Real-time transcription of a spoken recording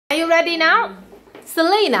ready now?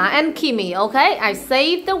 Selena and Kimmy, okay? I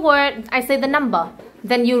say the word, I say the number.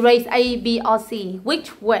 Then you raise A, B, or C.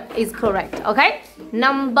 Which word is correct, okay?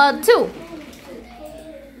 Number 2.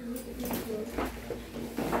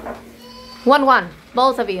 1, 1.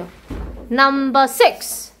 Both of you. Number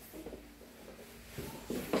 6.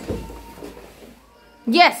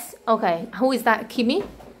 Yes, okay. Who is that? Kimmy?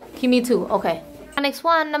 Kimmy too, okay. Next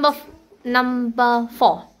one, number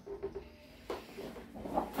 4.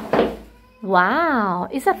 Wow,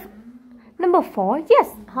 is that number 4? Yes.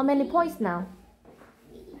 How many points now?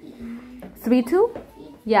 3, 2?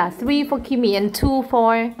 Yeah, 3 for Kimmy and 2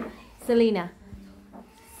 for Selena.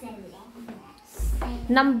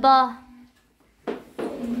 Number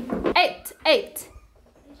 8. 8.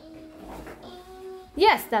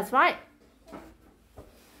 Yes, that's right.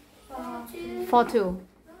 4, 2.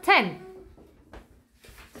 10.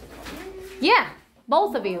 Yeah,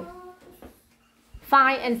 both of you.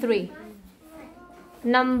 5 and 3.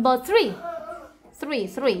 Number 3. 3,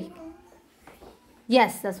 3.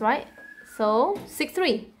 Yes, that's right. So 6,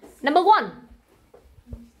 3. Number 1.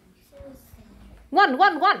 1,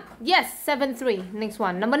 1, 1. Yes, 7, 3. Next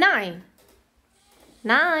one. Number 9.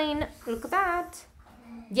 9. Look at that.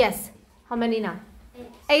 Yes. How many now?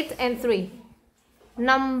 8 and 3.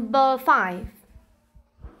 Number 5.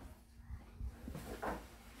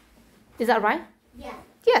 Is that right? Yeah.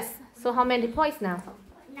 Yes. So how many points now?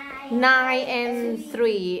 9 and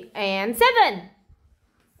 3 and 7.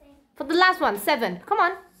 For the last one, 7. Come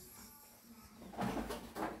on.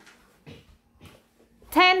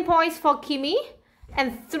 10 points for Kimmy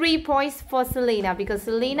and 3 points for Selena because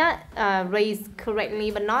Selena raised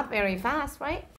correctly but not very fast, right?